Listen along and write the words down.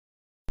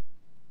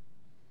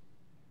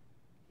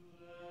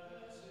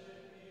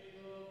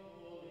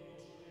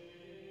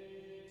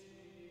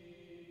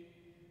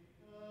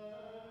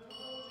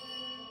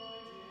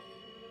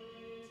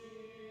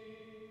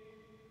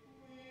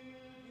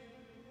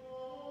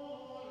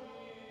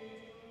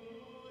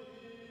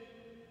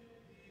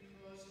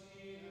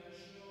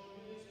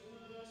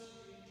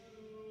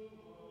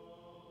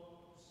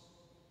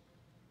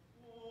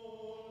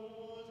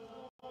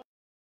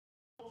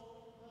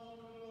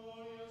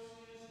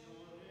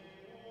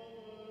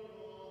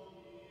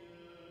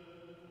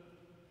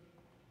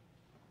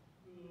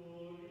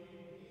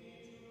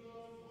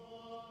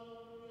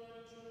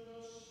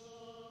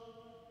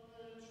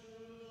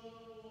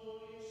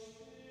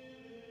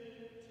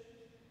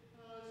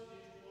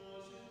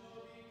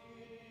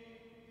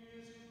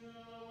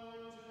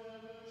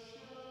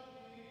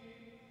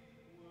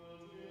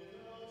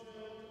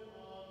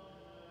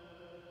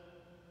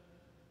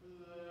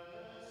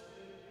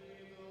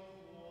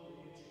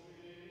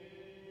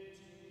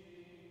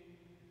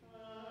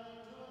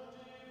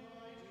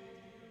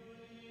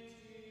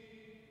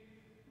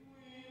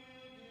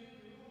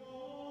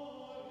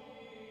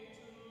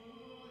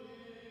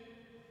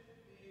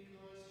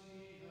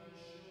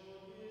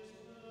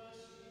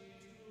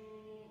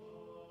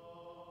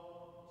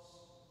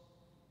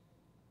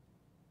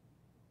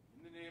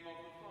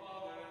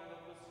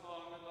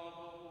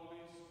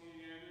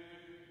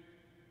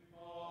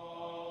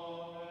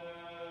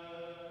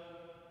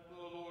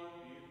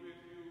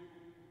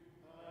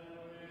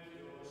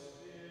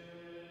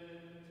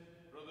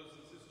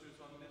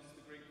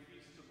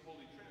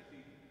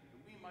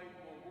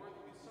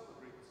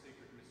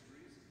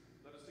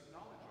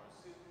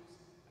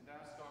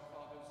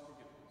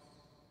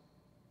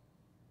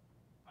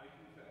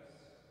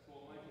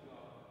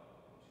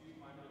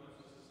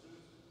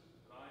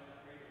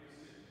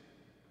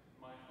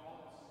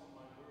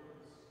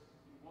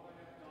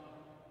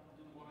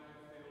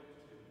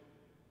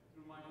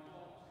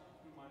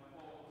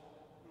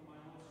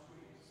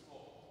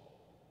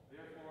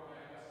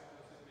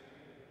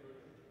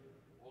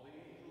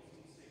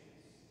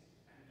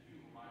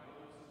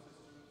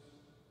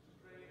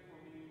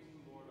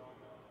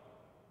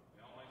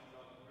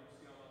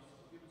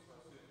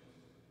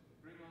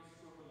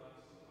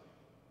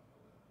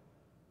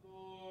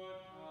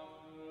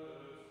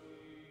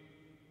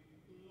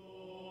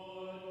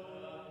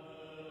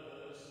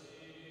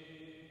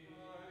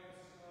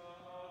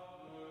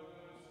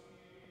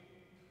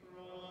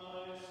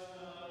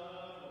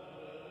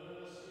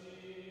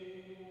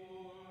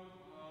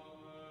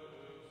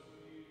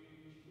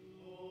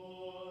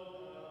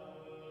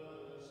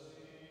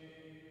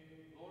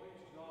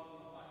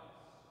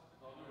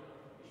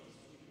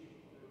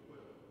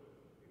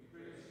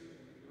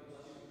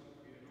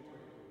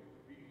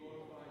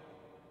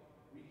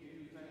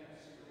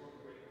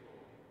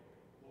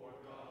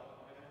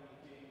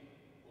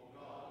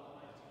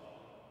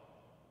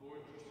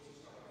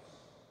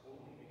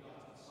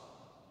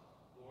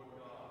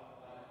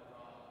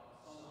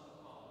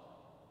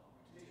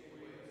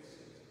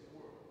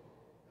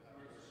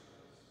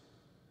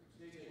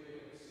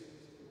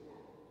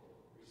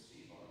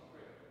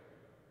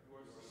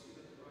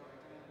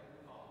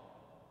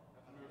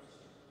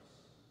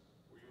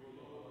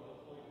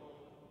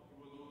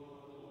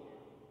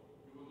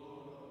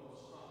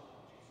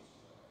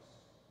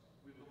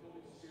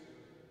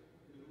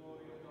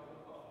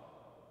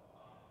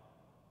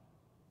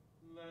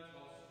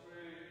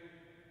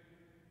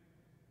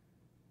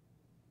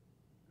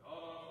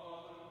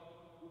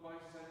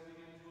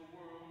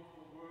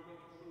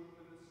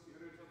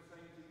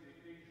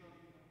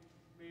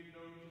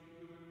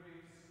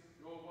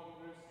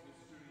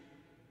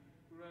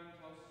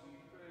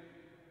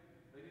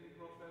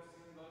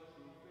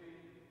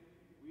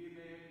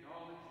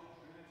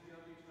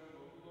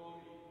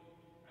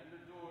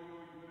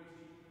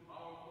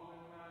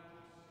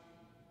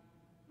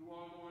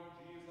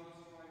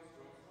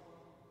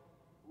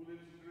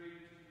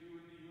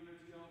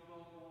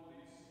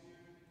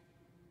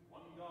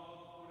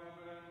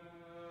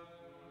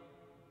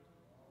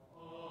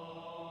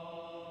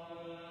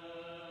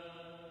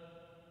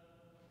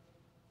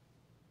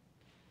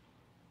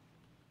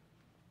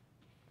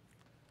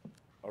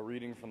A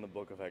reading from the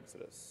book of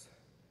Exodus.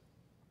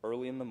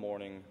 Early in the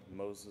morning,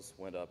 Moses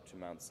went up to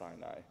Mount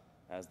Sinai,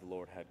 as the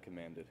Lord had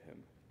commanded him,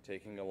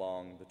 taking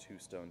along the 2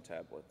 stone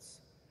tablets.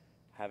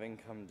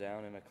 Having come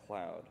down in a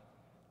cloud,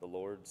 the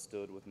Lord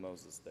stood with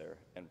Moses there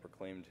and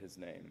proclaimed his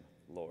name,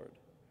 Lord.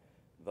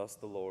 Thus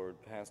the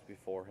Lord passed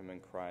before him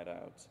and cried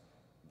out,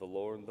 the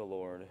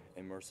Lord,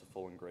 a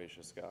merciful and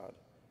gracious God,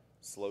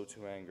 slow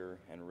to anger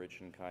and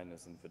rich in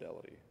kindness and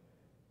fidelity.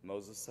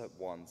 Moses at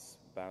once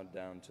bowed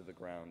down to the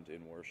ground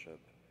in worship.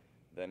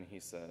 Then he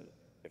said,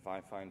 if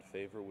I find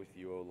favor with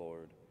you, O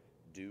Lord,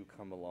 do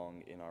come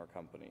along in our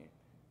company.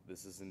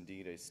 This is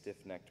indeed a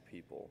stiff-necked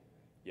people,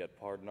 yet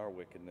pardon our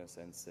wickedness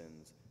and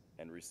sins,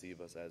 and receive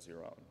us as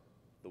your own.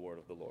 The word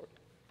of the Lord.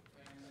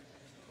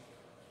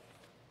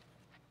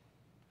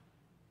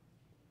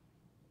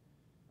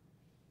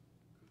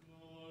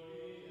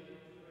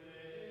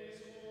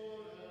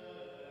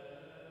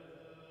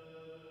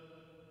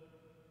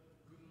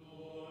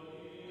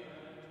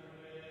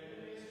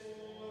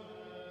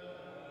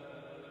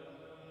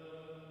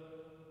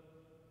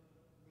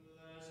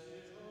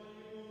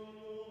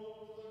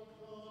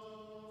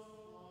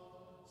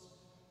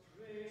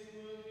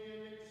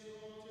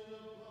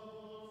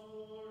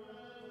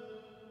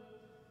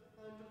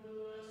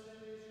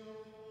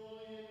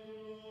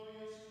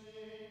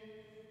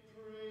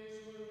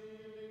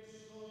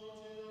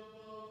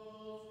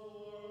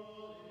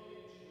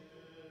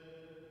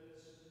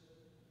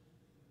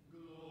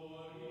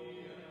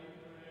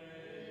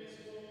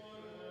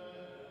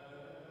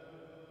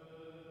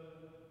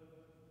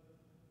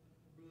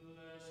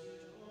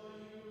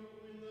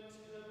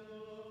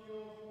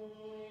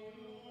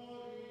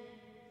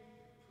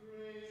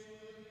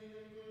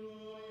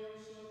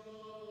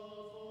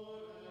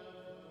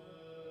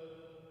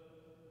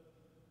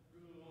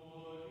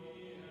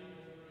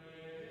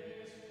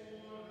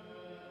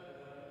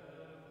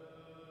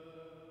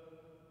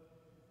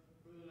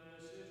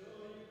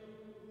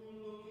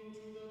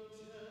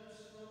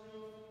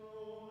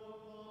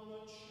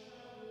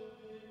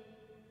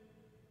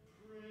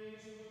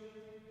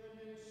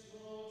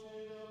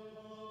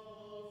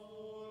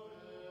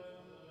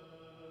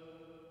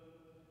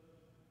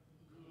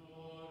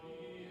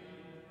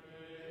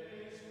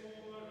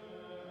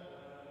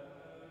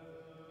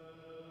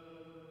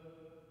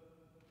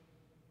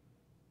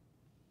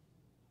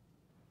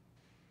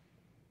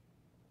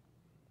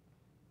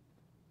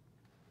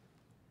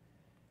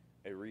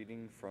 A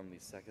reading from the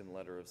second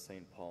letter of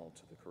St. Paul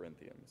to the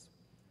Corinthians.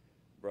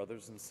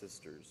 Brothers and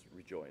sisters,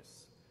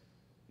 rejoice.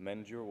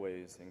 Mend your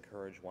ways,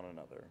 encourage one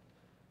another.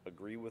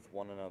 Agree with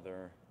one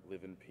another,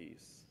 live in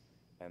peace.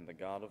 And the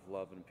God of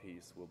love and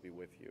peace will be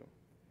with you.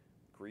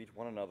 Greet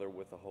one another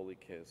with a holy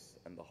kiss,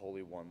 and the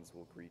holy ones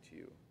will greet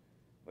you.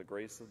 The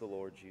grace of the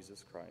Lord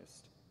Jesus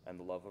Christ, and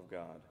the love of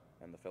God,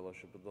 and the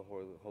fellowship of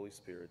the Holy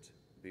Spirit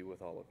be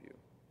with all of you.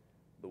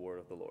 The word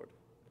of the Lord.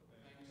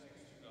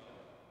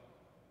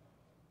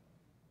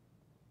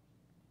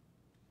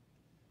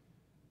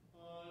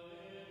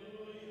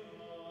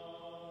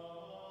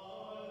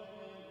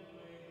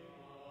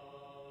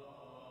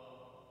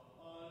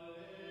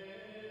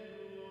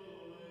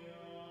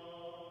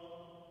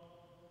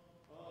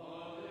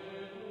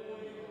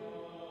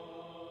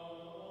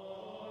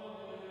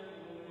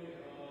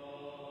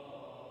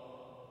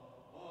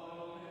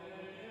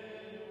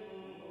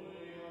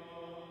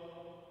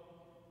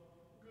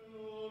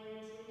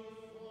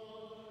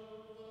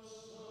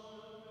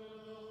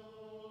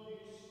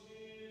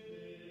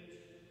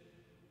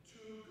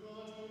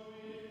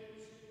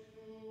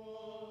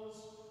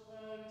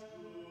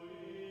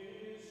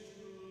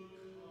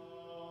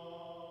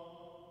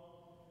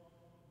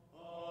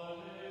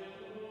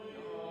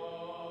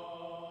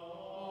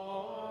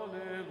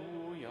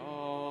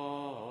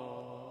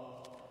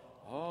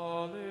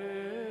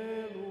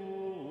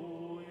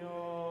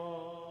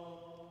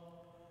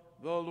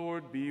 The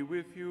Lord be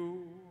with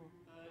you.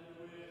 And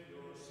with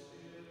your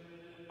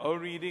spirit. A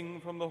reading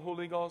from the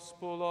Holy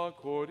Gospel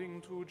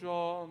according to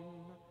John.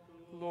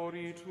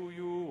 Glory to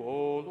you,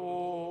 O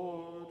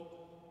Lord.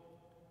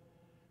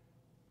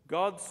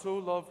 God so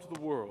loved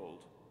the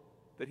world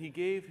that he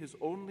gave his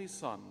only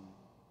Son,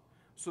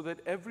 so that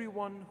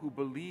everyone who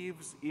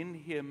believes in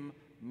him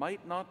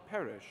might not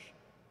perish,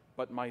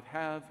 but might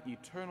have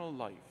eternal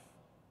life.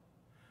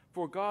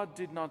 For God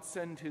did not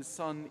send his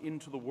Son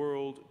into the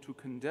world to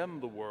condemn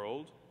the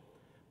world,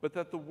 but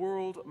that the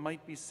world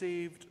might be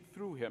saved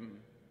through him.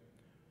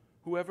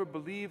 Whoever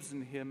believes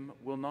in him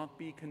will not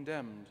be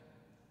condemned,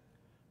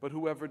 but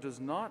whoever does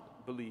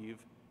not believe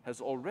has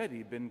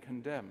already been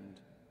condemned,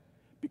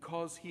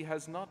 because he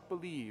has not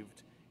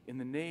believed in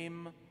the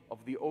name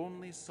of the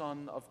only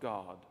Son of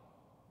God.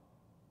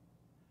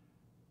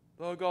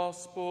 The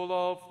Gospel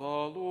of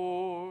the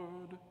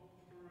Lord.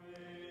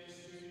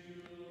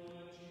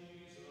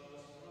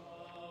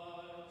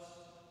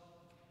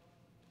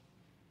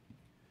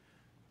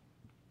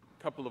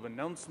 A couple of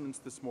announcements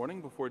this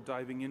morning before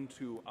diving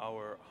into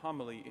our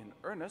homily in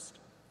earnest.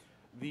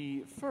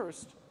 The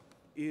first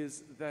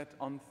is that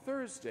on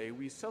Thursday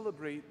we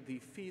celebrate the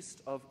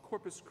feast of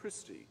Corpus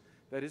Christi,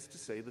 that is to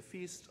say, the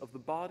feast of the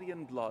body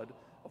and blood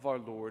of our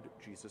Lord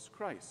Jesus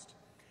Christ.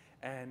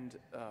 And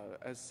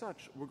as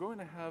such, we're going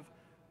to have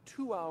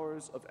 2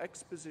 hours of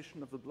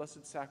exposition of the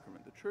Blessed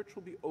Sacrament. The church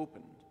will be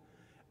opened,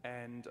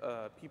 and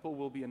people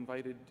will be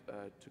invited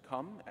to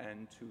come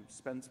and to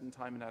spend some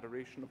time in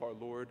adoration of our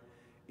Lord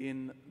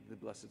in the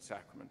Blessed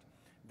Sacrament.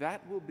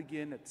 That will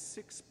begin at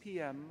 6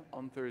 p.m.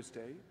 on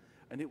Thursday,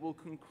 and it will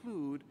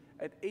conclude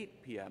at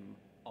 8 p.m.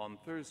 on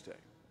Thursday.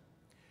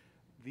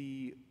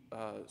 The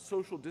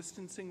social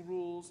distancing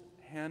rules,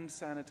 hand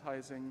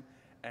sanitizing,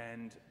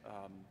 and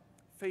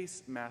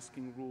face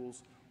masking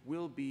rules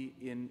will be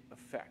in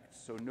effect.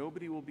 So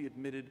nobody will be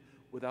admitted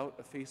without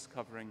a face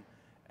covering,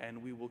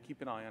 and we will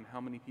keep an eye on how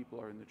many people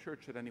are in the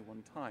church at any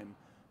one time.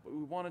 But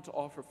we wanted to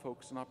offer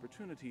folks an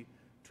opportunity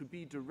to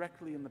be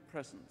directly in the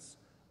presence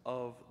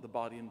of the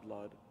body and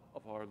blood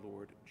of our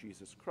Lord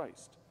Jesus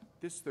Christ,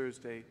 this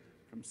Thursday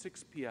from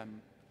 6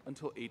 p.m.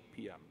 until 8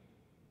 p.m.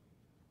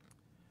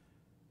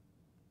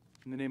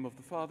 In the name of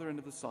the Father, and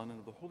of the Son, and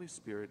of the Holy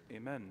Spirit,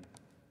 amen.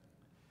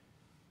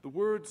 The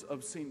words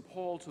of St.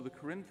 Paul to the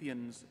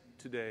Corinthians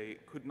today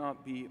could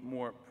not be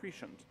more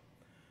prescient.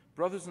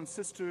 Brothers and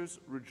sisters,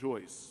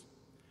 rejoice.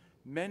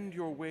 Mend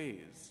your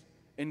ways.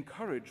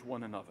 Encourage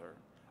one another.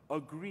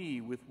 Agree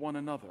with one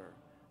another.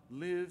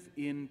 Live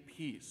in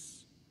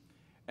peace.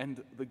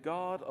 And the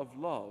God of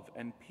love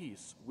and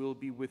peace will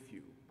be with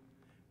you.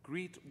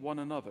 Greet one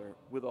another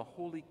with a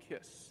holy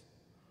kiss.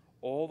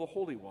 All the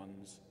holy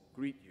ones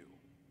greet you.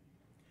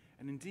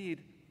 And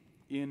indeed,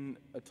 in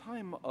a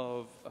time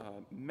of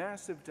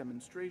massive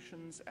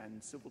demonstrations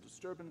and civil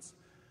disturbance,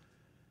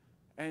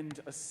 and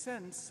a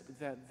sense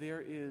that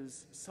there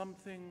is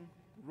something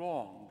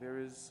wrong, there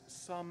is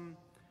some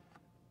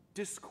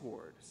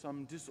discord,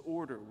 some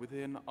disorder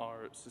within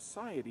our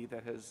society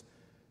that has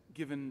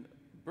given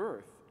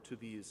birth to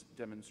these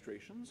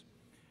demonstrations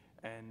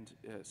and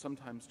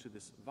sometimes to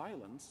this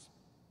violence,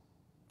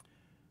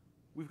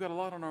 we've got a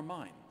lot on our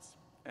minds,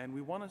 and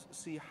we want to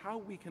see how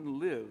we can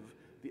live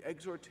the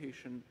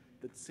exhortation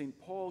that St.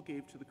 Paul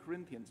gave to the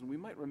Corinthians. And we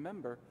might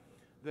remember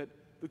that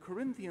the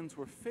Corinthians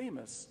were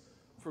famous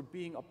for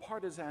being a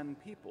partisan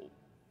people,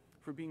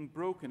 for being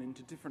broken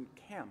into different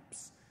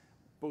camps,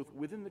 both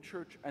within the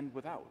church and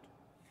without.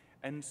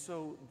 And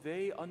so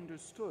they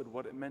understood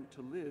what it meant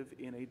to live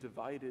in a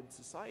divided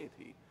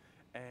society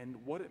and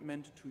what it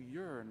meant to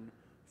yearn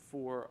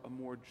for a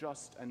more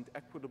just and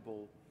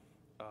equitable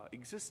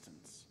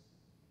existence.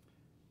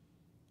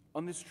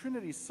 On this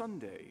Trinity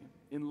Sunday,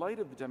 in light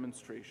of the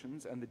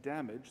demonstrations and the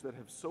damage that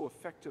have so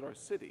affected our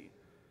city,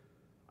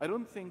 I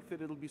don't think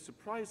that it'll be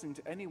surprising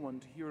to anyone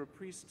to hear a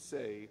priest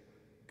say,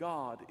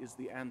 God is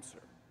the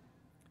answer.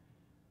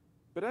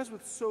 But as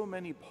with so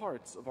many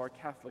parts of our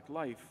Catholic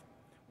life,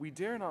 we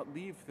dare not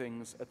leave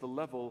things at the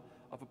level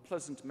of a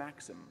pleasant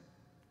maxim,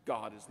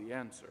 God is the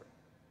answer.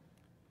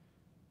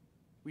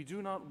 We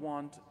do not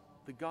want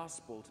the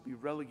gospel to be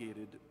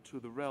relegated to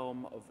the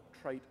realm of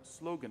trite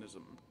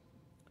sloganism.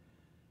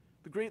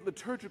 The great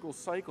liturgical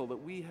cycle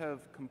that we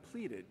have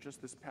completed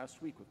just this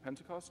past week with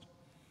Pentecost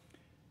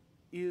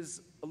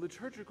is a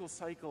liturgical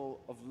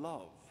cycle of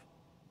love.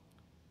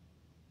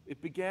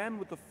 It began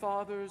with the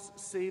Father's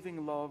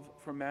saving love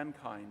for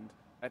mankind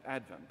at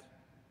Advent.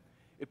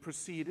 It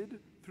proceeded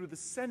through the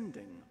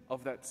sending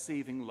of that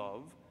saving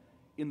love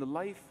in the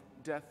life,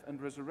 death,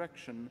 and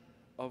resurrection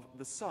of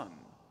the Son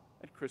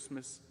at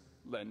Christmas,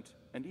 Lent,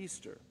 and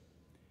Easter.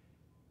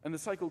 And the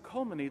cycle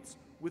culminates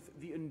with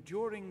the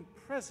enduring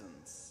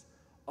presence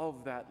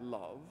of that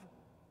love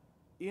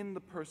in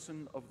the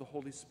person of the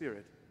Holy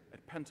Spirit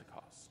at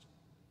Pentecost.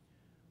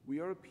 We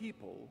are a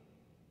people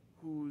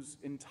whose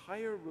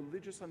entire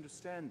religious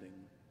understanding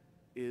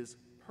is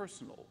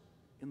personal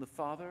in the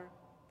Father,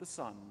 the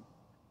Son,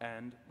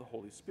 and the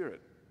Holy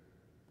Spirit.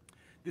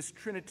 This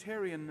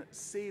Trinitarian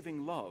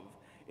saving love,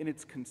 in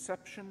its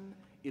conception,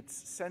 its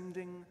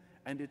sending,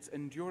 and its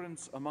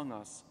endurance among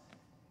us,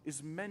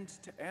 is meant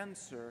to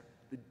answer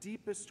the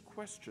deepest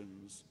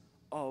questions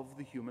of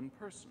the human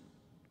person.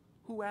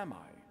 Who am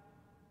I?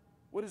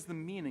 What is the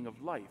meaning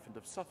of life and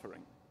of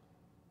suffering?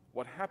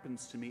 What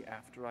happens to me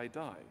after I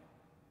die?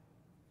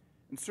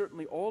 And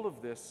certainly all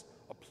of this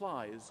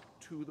applies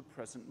to the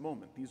present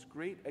moment. These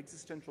great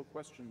existential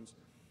questions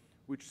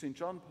which St.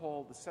 John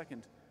Paul II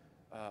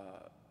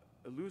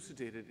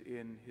elucidated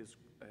in his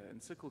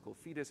encyclical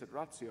Fides et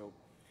Ratio,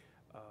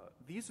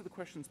 these are the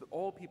questions that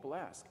all people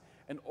ask.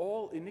 And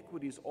all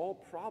iniquities, all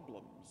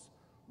problems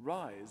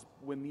rise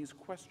when these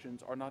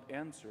questions are not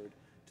answered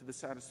to the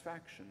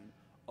satisfaction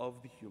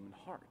of the human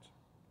heart.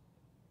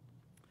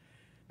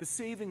 The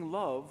saving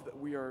love that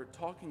we are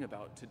talking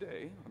about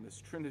today on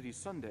this Trinity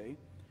Sunday,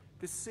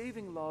 this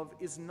saving love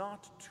is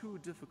not too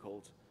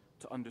difficult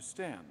to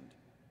understand.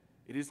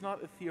 It is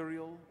not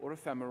ethereal or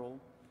ephemeral.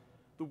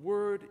 The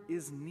word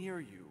is near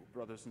you,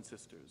 brothers and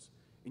sisters,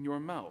 in your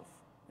mouth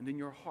and in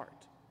your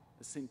heart,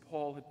 as St.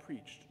 Paul had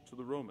preached to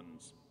the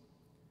Romans.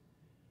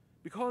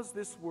 Because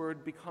this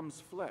word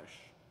becomes flesh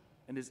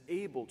and is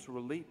able to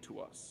relate to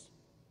us,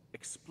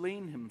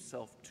 explain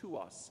himself to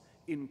us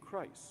in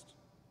Christ,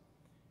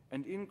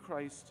 and in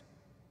Christ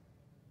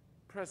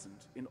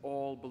present in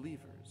all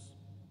believers,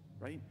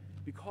 right?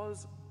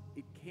 Because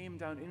it came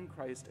down in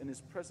Christ and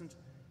is present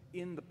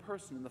in the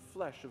person, in the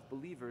flesh of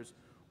believers,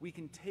 we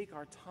can take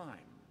our time,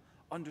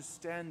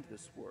 understand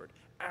this word,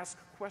 ask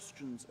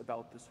questions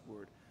about this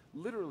word.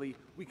 Literally,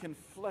 we can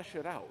flesh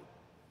it out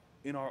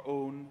in our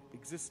own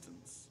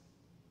existence.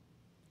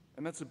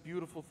 And that's a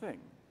beautiful thing.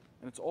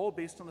 And it's all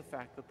based on the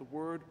fact that the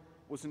Word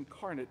was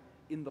incarnate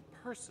in the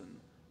person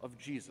of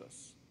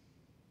Jesus.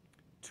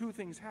 Two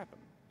things happen.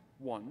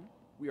 One,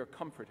 we are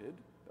comforted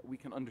that we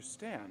can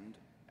understand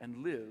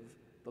and live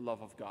the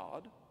love of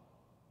God.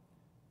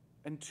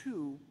 And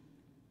two,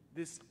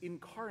 this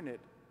incarnate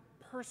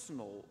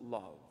personal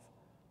love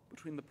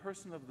between the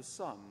person of the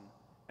Son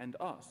and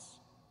us.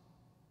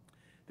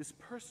 This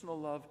personal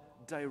love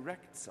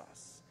directs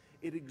us,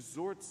 it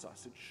exhorts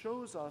us, it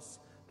shows us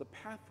the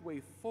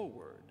pathway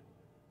forward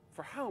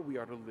for how we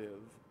are to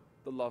live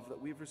the love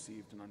that we've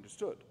received and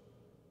understood.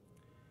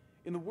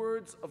 In the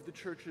words of the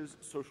Church's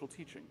social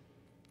teaching,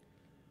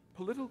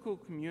 political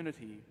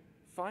community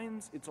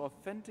finds its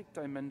authentic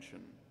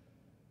dimension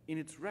in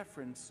its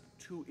reference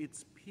to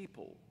its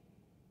people.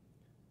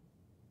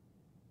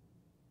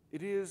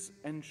 It is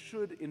and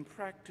should in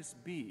practice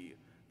be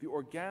the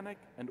organic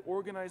and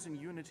organizing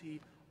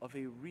unity of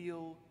a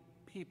real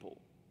people.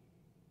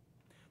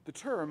 The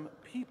term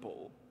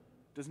people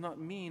does not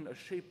mean a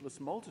shapeless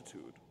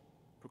multitude,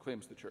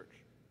 proclaims the Church,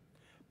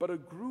 but a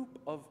group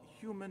of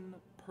human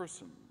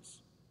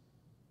persons.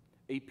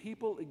 A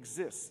people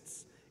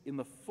exists in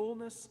the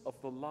fullness of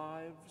the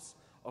lives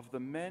of the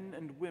men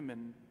and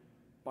women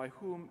by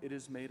whom it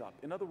is made up.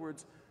 In other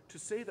words, to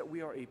say that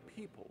we are a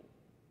people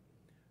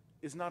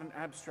is not an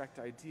abstract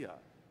idea.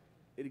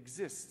 It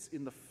exists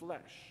in the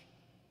flesh,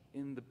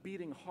 in the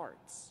beating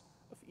hearts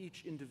of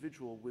each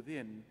individual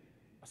within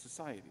a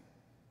society.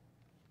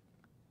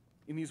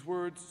 In these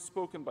words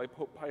spoken by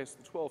Pope Pius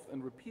XII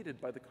and repeated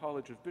by the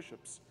College of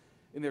Bishops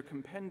in their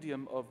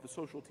compendium of the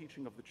social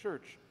teaching of the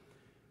Church,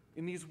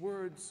 in these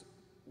words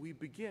we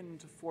begin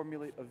to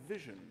formulate a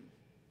vision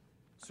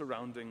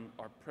surrounding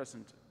our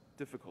present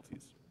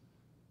difficulties.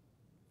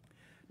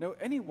 Now,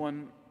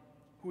 anyone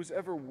who has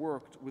ever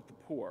worked with the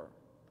poor,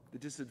 the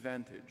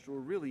disadvantaged, or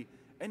really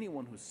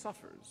anyone who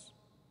suffers,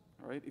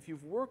 all right, if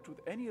you've worked with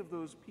any of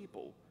those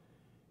people,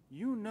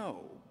 you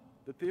know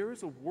that there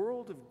is a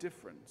world of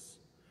difference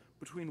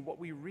between what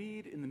we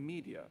read in the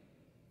media,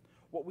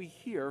 what we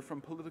hear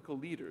from political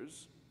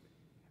leaders,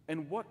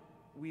 and what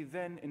we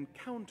then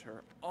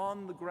encounter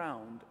on the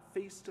ground,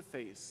 face to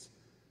face,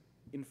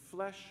 in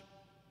flesh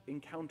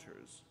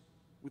encounters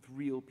with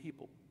real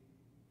people.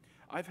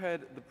 I've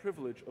had the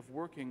privilege of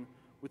working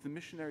with the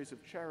missionaries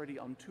of charity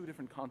on 2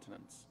 different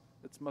continents.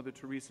 That's Mother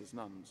Teresa's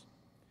nuns.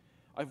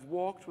 I've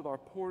walked with our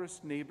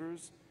poorest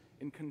neighbors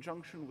in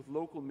conjunction with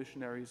local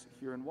missionaries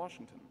here in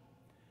Washington.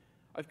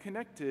 I've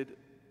connected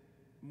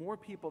more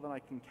people than I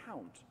can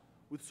count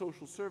with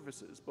social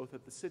services, both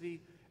at the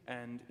city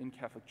and in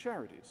Catholic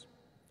charities.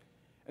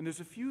 And there's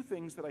a few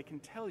things that I can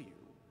tell you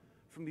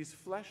from these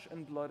flesh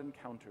and blood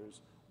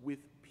encounters with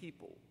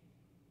people,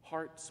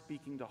 heart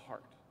speaking to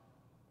heart.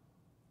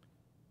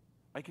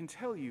 I can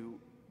tell you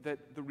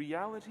that the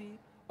reality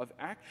of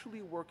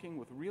actually working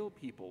with real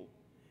people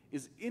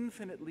is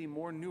infinitely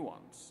more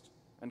nuanced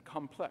and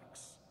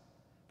complex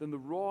than the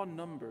raw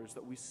numbers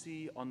that we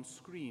see on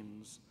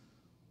screens,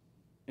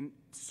 and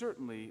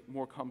certainly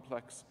more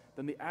complex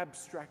than the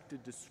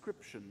abstracted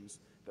descriptions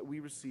that we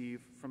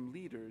receive from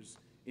leaders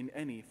in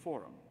any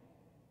forum.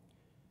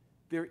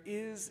 There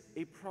is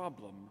a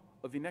problem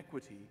of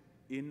inequity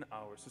in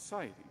our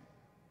society.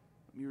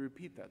 Let me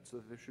repeat that so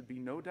that there should be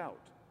no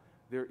doubt.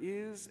 There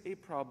is a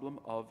problem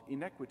of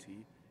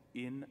inequity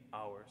in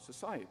our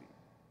society.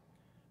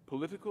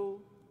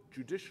 Political,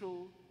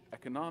 judicial,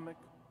 economic,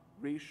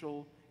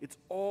 racial, it's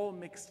all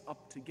mixed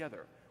up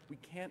together. We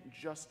can't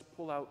just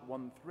pull out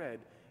one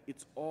thread.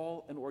 It's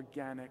all an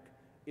organic,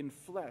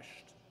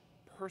 enfleshed,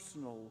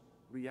 personal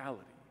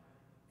reality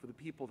for the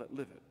people that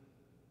live it.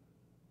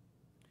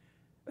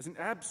 As an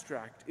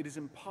abstract, it is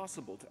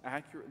impossible to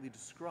accurately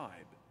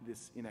describe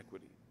this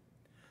inequity.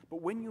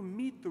 But when you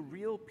meet the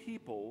real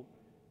people,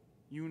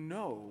 you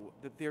know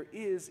that there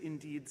is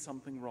indeed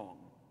something wrong.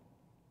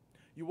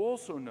 You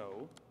also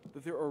know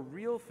that there are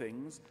real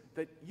things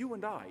that you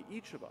and I,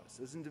 each of us,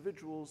 as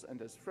individuals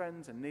and as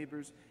friends and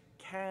neighbors,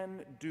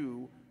 can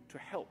do to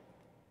help.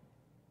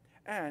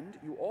 And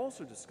you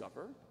also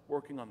discover,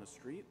 working on the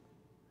street,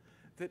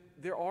 that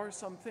there are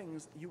some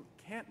things you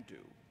can't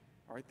do.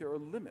 All right, there are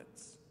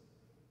limits.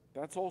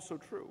 That's also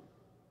true.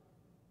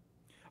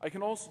 I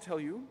can also tell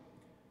you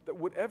that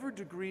whatever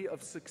degree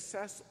of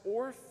success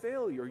or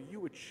failure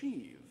you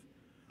achieve,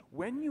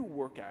 when you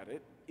work at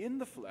it in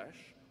the flesh,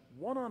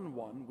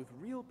 one-on-one with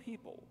real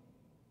people,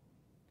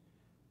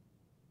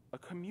 a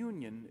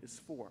communion is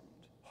formed.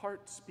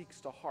 Heart speaks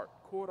to heart,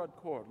 cor ad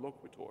cor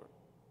loquitur.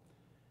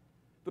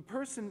 The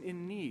person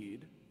in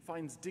need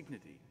finds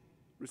dignity,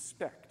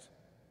 respect,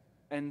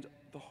 and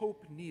the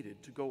hope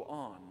needed to go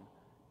on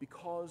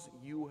because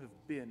you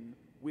have been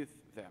with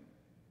them.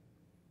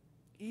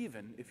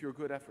 even if your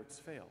good efforts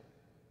fail.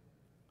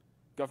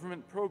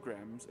 Government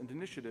programs and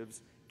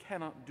initiatives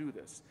cannot do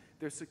this.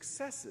 Their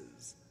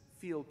successes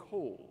feel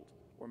cold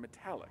or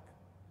metallic,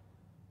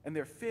 and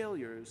their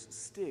failures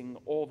sting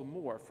all the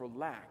more for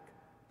lack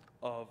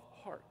of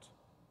heart.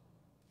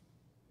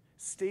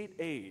 State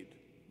aid,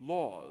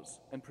 laws,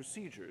 and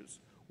procedures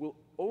will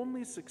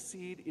only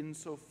succeed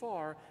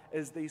insofar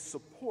as they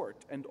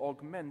support and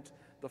augment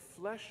the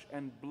flesh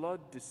and blood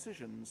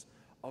decisions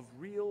of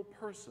real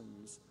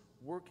persons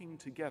working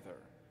together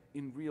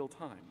in real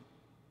time.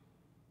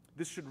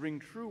 This should ring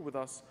true with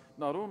us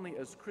not only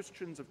as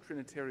Christians of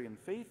Trinitarian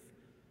faith,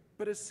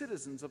 but as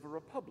citizens of a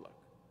republic.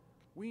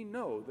 We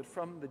know that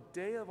from the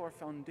day of our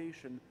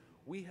foundation,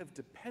 we have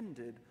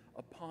depended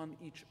upon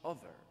each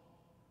other,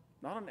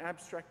 not on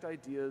abstract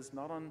ideas,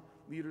 not on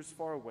leaders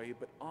far away,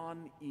 but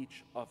on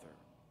each other.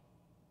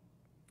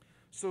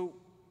 So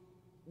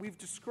we've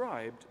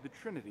described the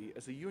Trinity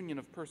as a union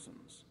of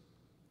persons,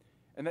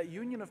 and that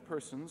union of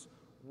persons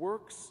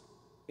works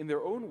in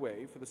their own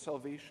way for the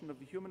salvation of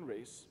the human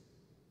race,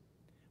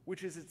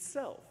 which is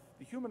itself,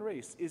 the human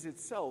race is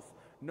itself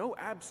no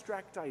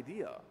abstract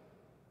idea,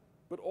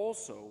 but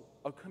also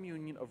a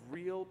communion of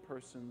real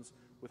persons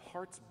with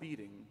hearts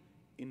beating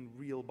in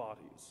real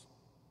bodies.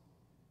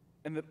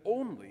 And that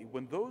only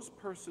when those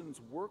persons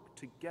work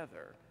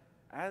together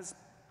as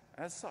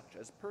such,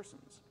 as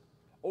persons,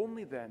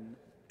 only then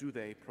do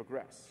they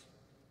progress.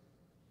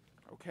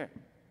 Okay,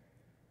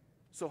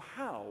 so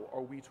how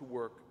are we to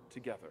work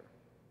together?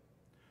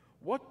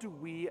 What do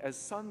we, as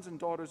sons and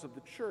daughters of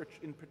the Church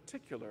in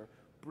particular,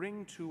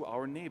 bring to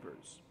our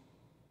neighbors?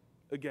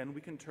 Again, we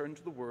can turn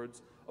to the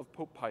words of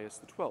Pope Pius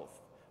XII,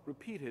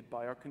 repeated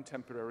by our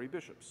contemporary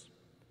bishops.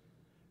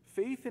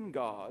 Faith in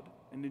God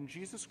and in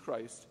Jesus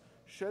Christ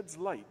sheds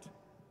light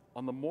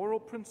on the moral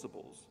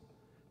principles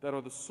that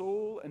are the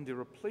sole and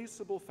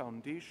irreplaceable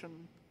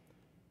foundation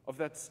of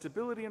that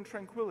stability and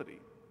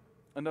tranquility,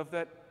 and of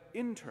that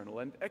internal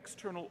and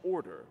external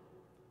order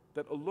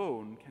that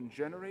alone can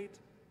generate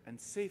and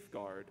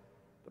safeguard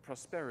the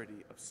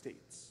prosperity of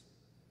states.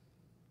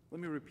 Let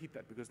me repeat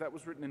that, because that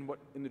was written in what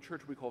in the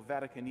Church we call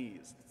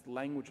Vaticanese. It's the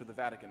language of the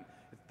Vatican.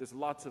 There's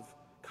lots of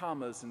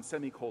commas and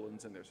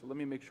semicolons in there, so let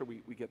me make sure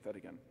we get that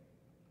again.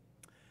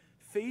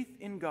 Faith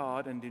in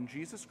God and in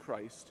Jesus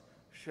Christ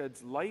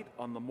sheds light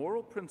on the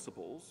moral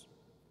principles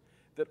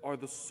that are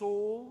the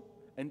sole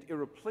and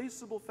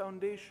irreplaceable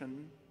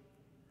foundation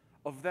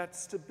of that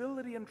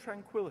stability and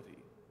tranquility,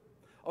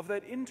 of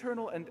that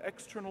internal and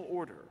external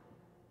order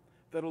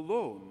that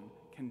alone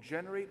can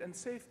generate and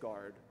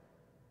safeguard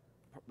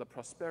the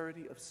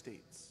prosperity of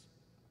states.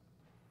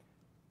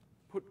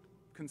 Put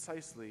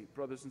concisely,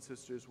 brothers and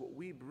sisters, what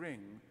we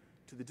bring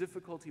to the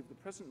difficulty of the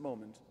present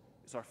moment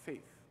is our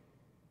faith.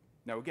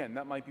 Now again,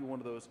 that might be one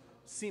of those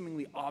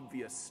seemingly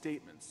obvious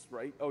statements,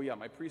 right? Oh yeah,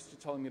 my priest is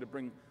telling me to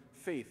bring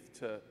faith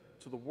to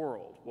the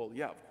world. Well,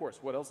 yeah, of course.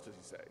 What else does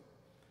he say?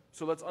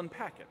 So let's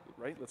unpack it,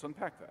 right? Let's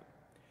unpack that.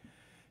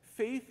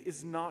 Faith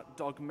is not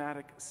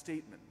dogmatic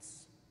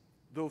statements,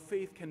 though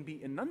faith can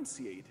be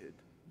enunciated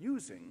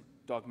using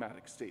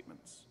dogmatic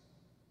statements.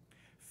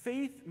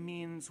 Faith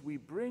means we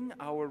bring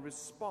our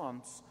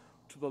response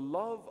to the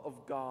love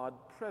of God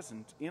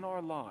present in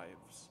our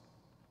lives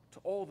to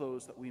all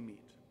those that we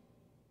meet.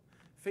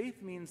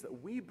 Faith means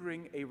that we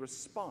bring a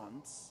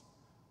response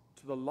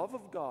to the love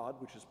of God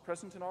which is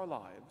present in our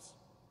lives,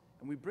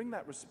 and we bring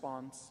that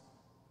response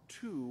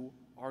to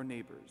our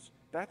neighbors.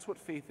 That's what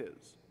faith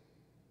is.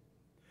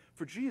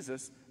 For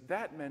Jesus,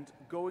 that meant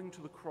going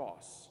to the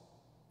cross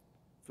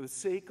for the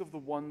sake of the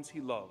ones he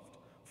loved,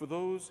 for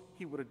those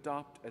he would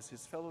adopt as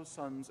his fellow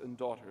sons and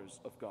daughters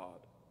of God.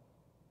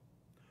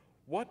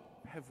 What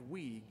have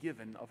we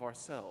given of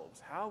ourselves?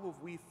 How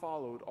have we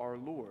followed our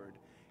Lord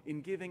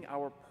in giving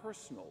our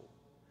personal,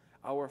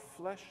 our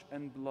flesh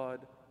and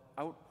blood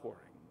outpouring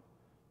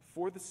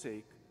for the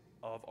sake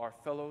of our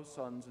fellow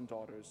sons and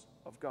daughters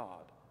of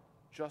God,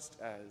 just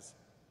as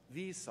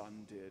the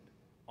Son did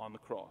on the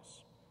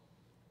cross?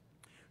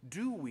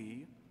 Do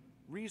we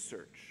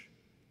research,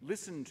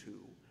 listen to,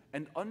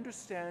 and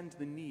understand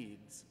the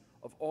needs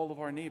of all of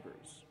our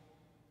neighbors?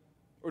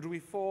 Or do we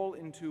fall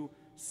into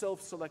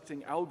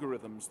self-selecting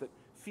algorithms that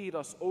feed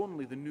us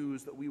only the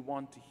news that we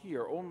want to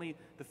hear, only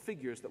the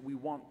figures that we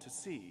want to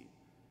see,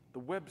 the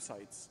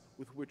websites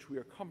with which we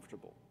are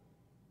comfortable?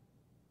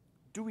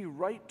 Do we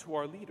write to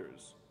our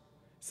leaders,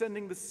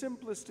 sending the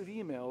simplest of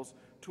emails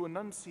to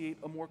enunciate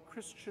a more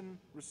Christian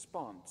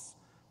response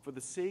for the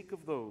sake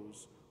of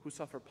those who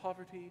suffer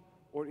poverty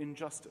or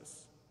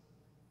injustice?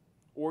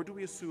 Or do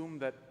we assume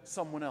that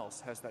someone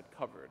else has that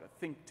covered? A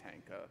think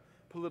tank, a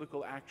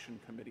political action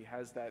committee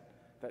has that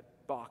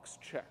box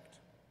checked?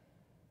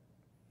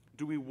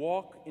 Do we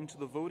walk into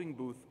the voting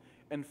booth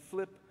and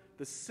flip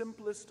the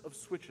simplest of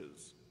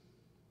switches?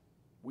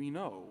 We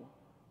know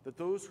that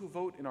those who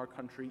vote in our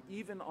country,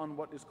 even on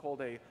what is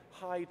called a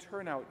high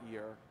turnout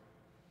year,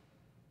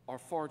 are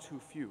far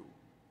too few.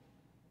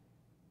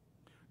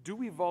 Do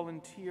we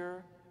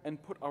volunteer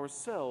and put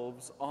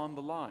ourselves on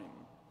the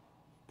line,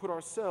 put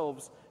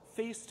ourselves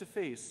face to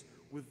face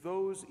with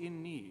those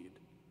in need,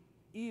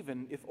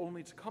 even if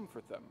only to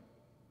comfort them.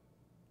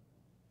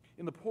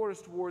 In the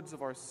poorest wards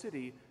of our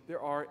city,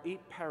 there are 8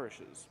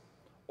 parishes,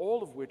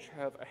 all of which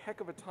have a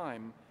heck of a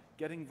time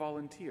getting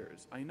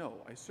volunteers. I know,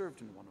 I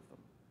served in one of them,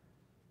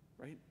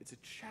 right? It's a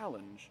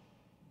challenge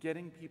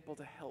getting people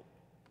to help.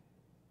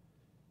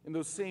 In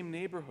those same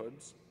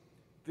neighborhoods,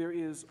 there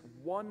is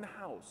one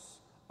house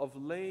of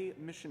lay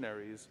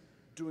missionaries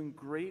doing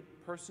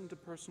great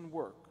person-to-person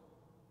work,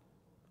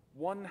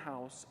 one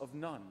house of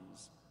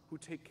nuns who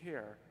take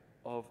care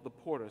of the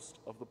poorest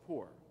of the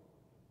poor.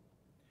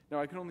 Now,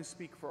 I can only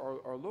speak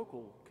for our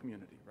local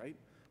community, right?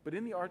 But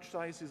in the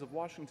Archdiocese of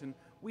Washington,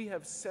 we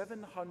have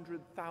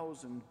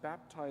 700,000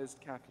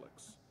 baptized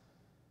Catholics.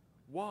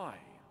 Why,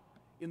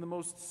 in the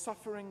most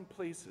suffering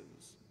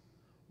places,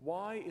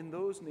 why in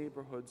those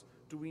neighborhoods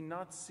do we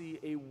not see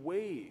a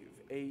wave,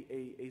 a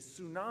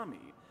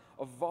tsunami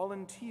of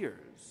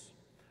volunteers,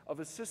 of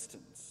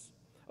assistants,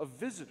 of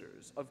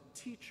visitors, of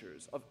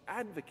teachers, of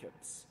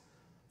advocates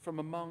from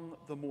among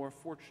the more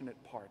fortunate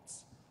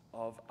parts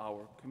of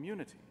our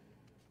community?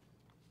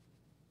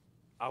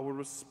 Our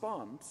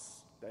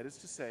response, that is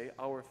to say,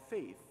 our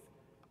faith,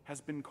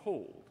 has been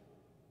cold,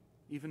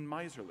 even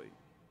miserly.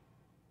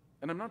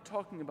 And I'm not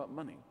talking about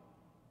money.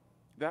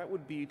 That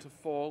would be to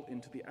fall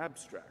into the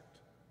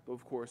abstract, though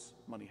of course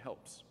money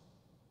helps.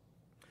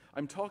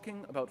 I'm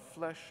talking about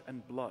flesh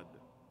and blood.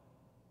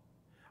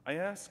 I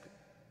ask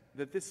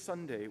that this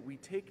Sunday we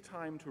take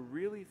time to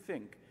really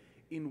think,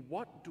 in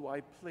what do I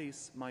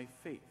place my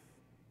faith?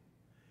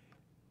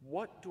 In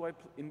what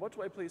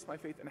do I place my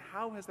faith, and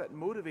how has that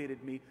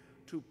motivated me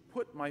to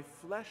put my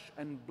flesh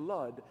and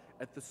blood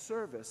at the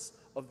service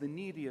of the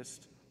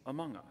neediest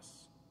among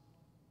us?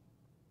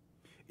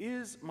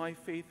 Is my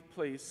faith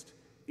placed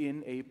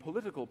in a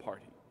political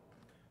party,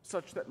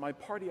 such that my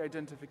party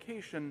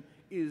identification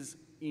is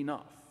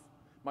enough?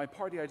 My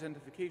party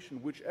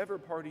identification, whichever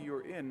party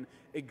you're in,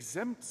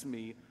 exempts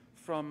me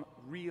from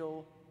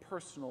real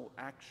personal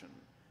action.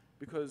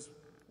 Because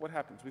what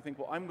happens? We think,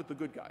 well, I'm with the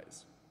good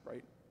guys,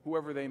 right?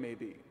 Whoever they may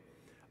be.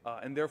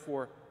 And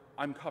therefore,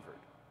 I'm covered.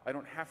 I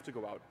don't have to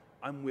go out.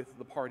 I'm with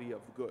the party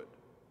of the good.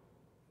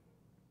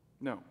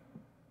 No,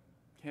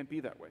 can't be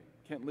that way.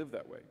 Can't live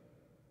that way.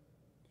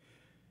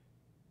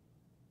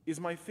 Is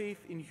my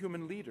faith in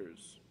human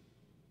leaders?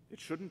 It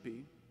shouldn't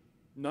be.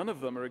 None of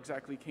them are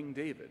exactly King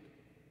David.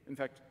 In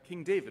fact,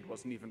 King David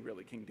wasn't even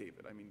really King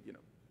David. I mean,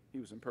 he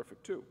was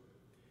imperfect too.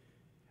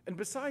 And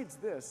besides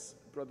this,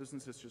 brothers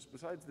and sisters,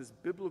 besides this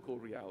biblical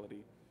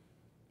reality,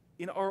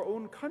 in our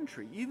own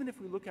country, even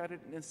if we look at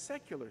it in a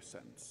secular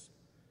sense,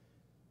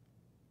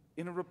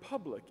 in a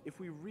republic, if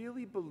we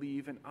really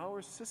believe in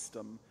our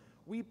system,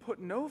 we put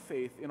no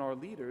faith in our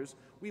leaders,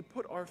 we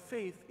put our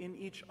faith in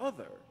each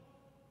other,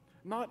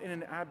 not in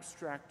an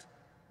abstract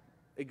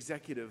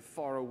executive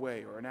far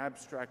away or an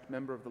abstract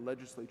member of the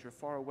legislature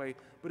far away,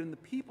 but in the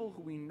people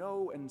who we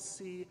know and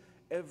see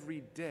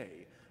every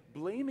day.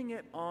 Blaming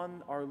it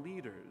on our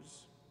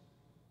leaders,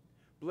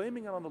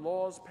 blaming it on the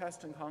laws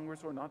passed in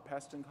Congress or not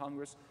passed in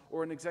Congress,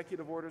 or in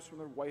executive orders from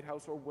the White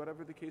House, or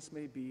whatever the case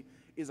may be,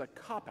 is a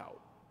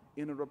cop-out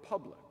in a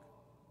republic.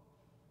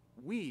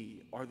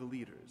 We are the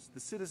leaders, the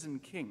citizen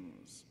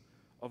kings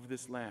of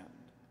this land.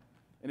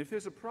 And if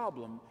there's a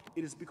problem,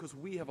 it is because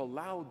we have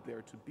allowed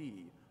there to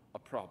be a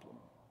problem.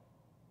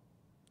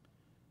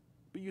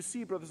 But you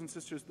see, brothers and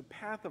sisters, the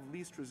path of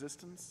least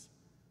resistance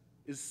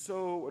is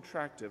so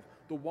attractive,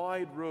 the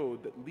wide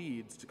road that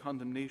leads to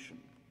condemnation.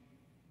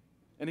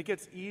 And it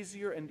gets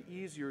easier and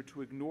easier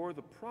to ignore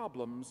the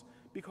problems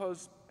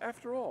because,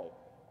 after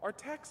all, our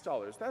tax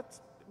dollars,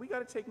 we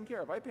got it taken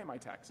care of. I pay my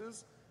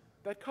taxes.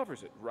 That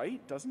covers it,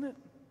 right? Doesn't it?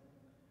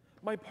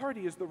 My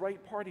party is the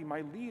right party.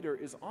 My leader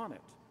is on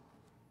it.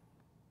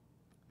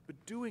 But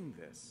doing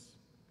this,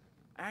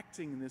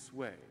 acting in this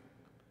way,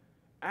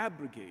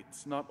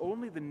 abrogates not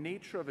only the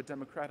nature of a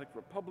democratic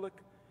republic,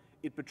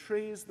 it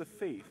betrays the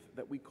faith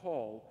that we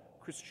call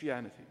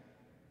Christianity.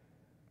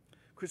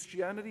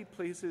 Christianity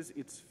places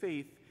its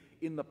faith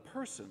in the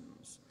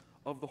persons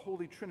of the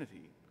Holy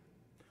Trinity,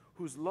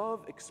 whose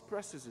love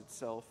expresses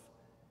itself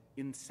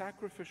in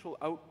sacrificial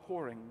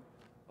outpouring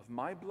of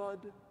my blood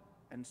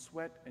and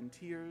sweat and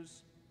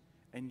tears,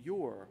 and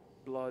your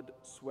blood,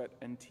 sweat,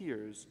 and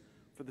tears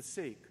for the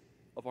sake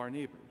of our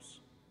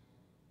neighbors.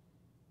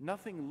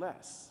 Nothing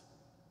less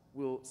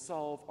will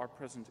solve our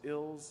present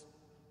ills,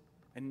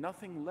 and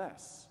nothing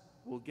less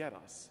will get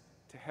us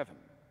to heaven.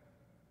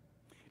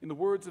 In the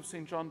words of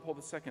St. John Paul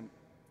II,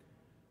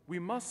 we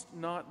must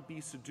not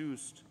be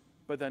seduced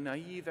by the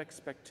naive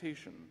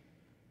expectation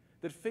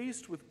that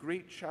faced with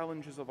great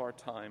challenges of our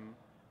time,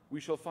 we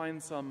shall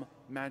find some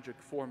magic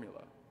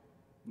formula.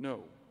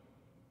 No,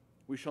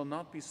 we shall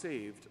not be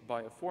saved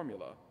by a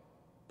formula,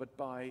 but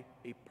by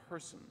a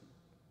person.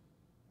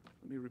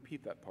 Let me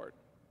repeat that part.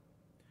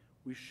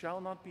 We shall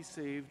not be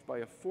saved by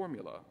a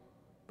formula,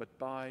 but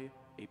by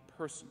a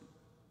person.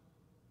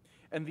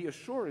 And the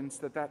assurance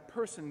that that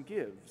person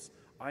gives,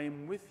 I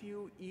am with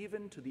you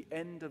even to the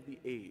end of the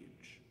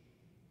age.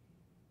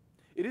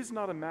 It is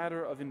not a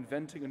matter of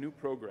inventing a new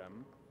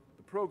program,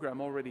 the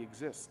program already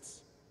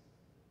exists.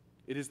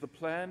 It is the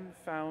plan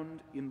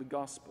found in the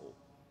gospel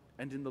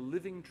and in the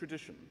living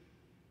tradition.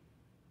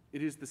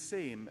 It is the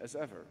same as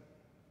ever.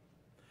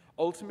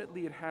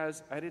 Ultimately, it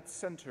has at its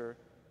center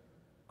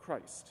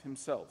Christ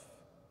himself,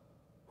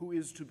 who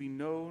is to be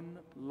known,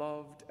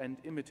 loved, and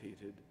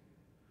imitated,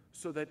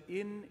 so that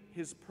in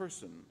his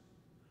person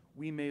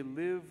we may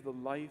live the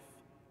life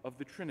of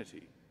the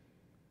Trinity,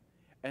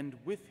 and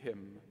with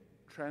him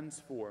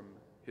transform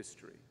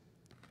history.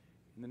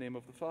 In the name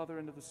of the Father,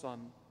 and of the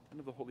Son, and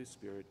of the Holy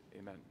Spirit,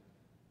 amen.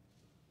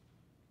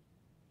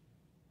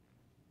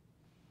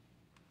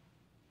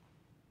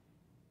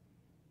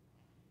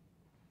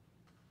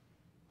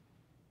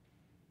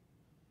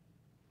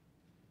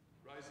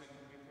 Rising,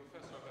 we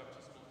profess our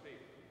baptismal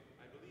faith.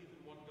 I believe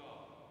in one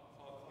God,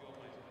 Father, the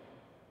Almighty,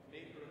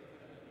 maker of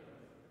heaven and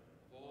earth,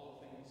 of all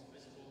things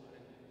visible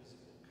and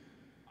invisible.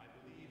 I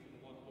believe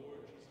in one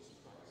Lord Jesus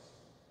Christ,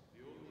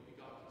 the only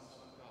begotten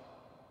Son of God,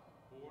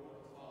 born of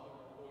the Father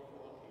before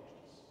all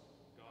ages,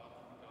 God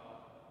from God,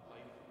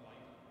 light from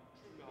light,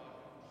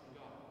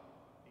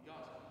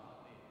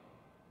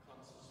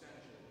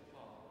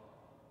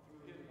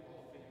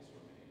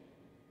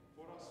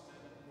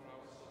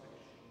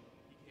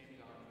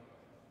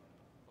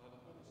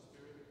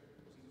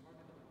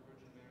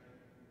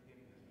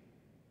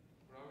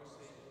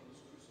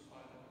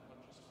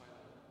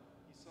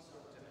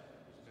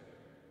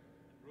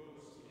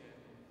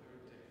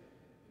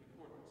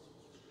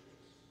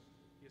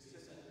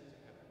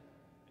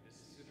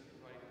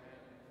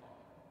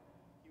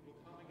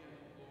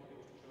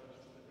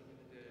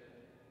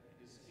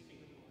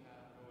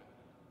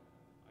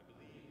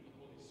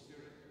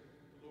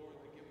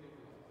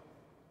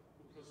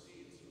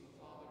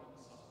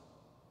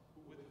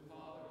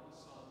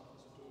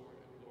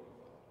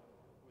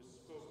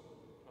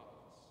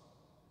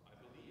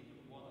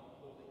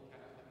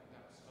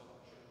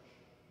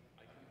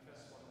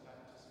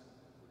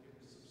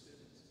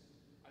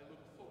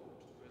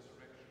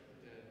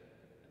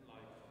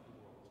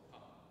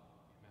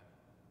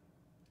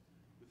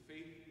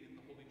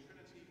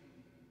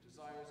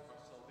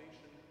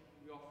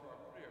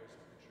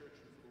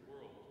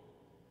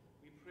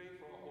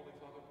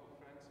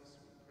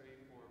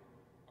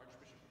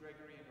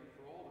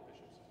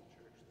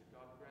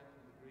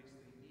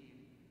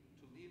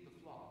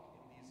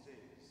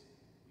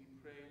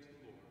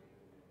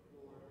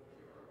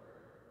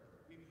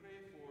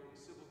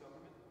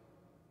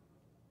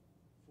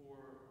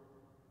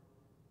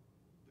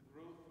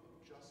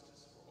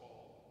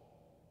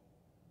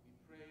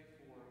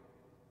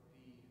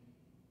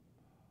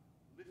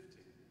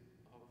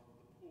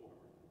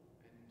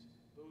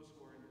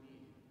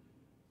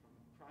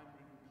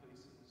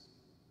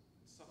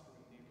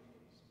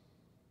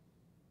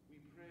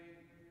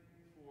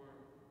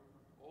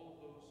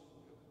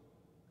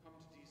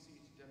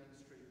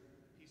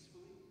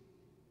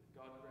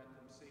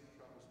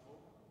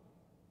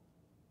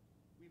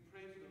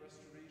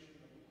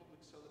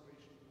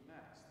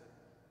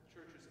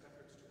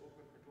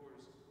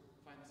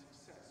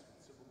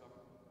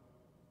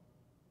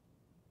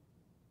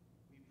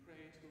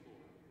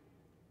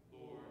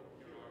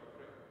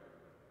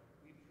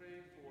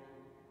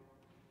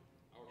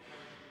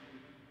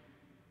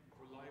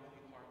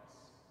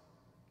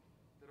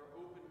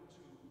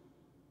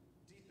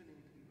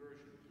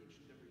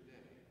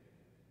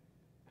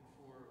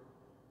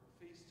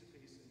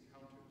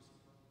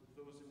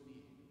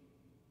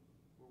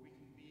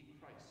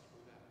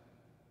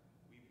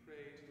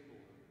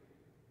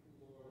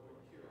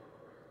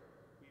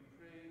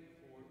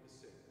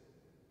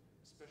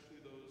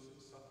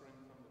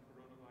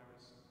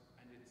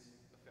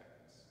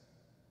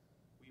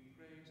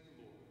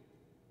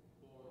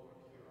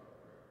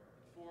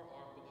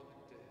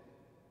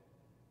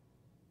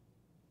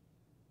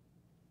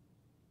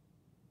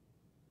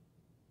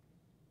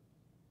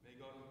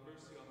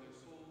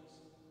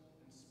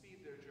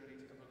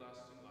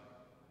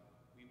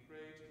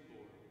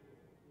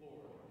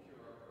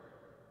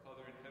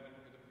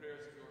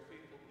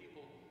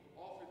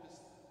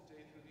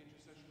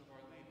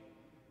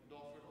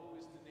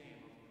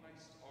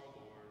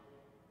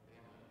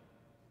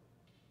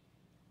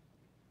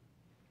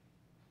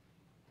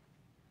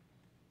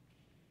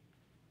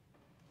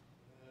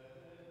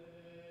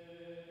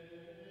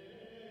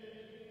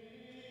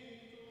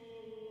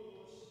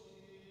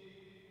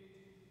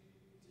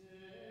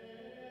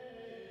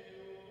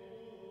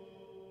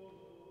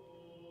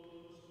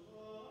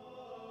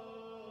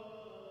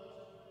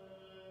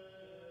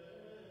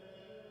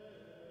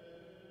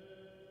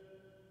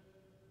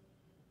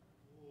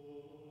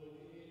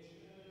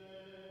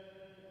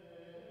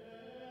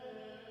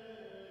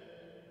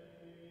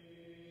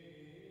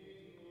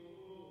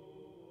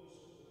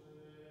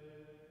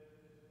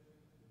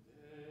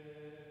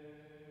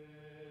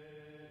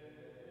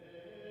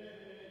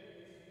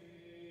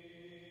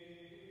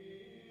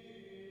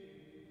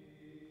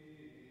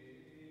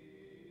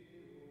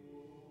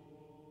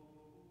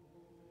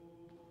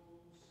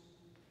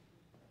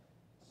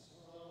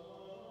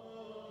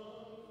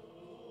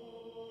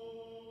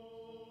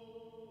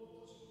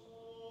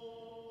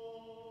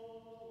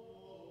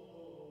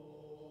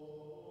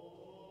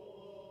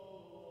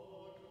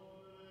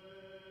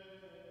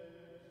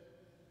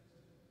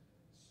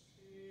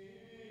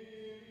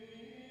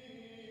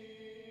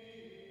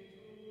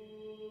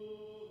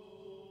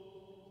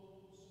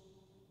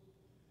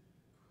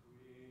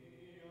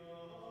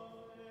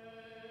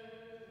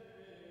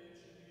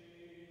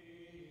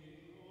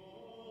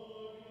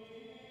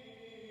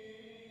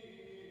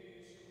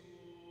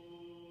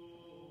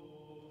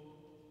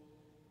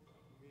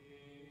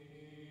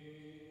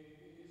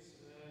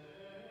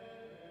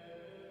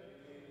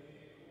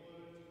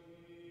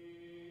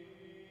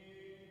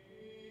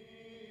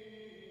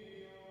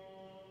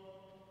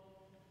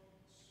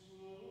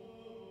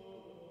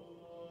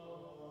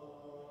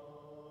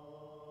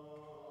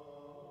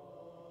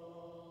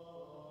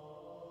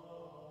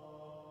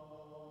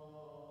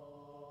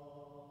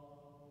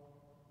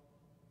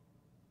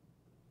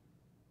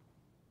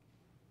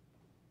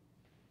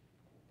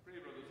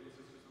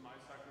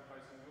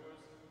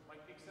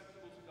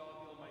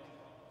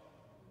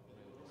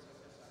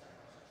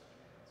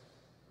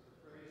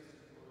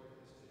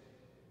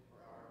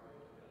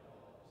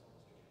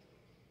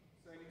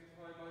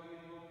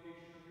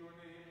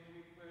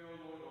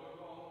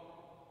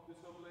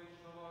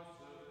 oblation of our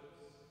service,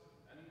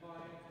 and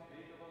by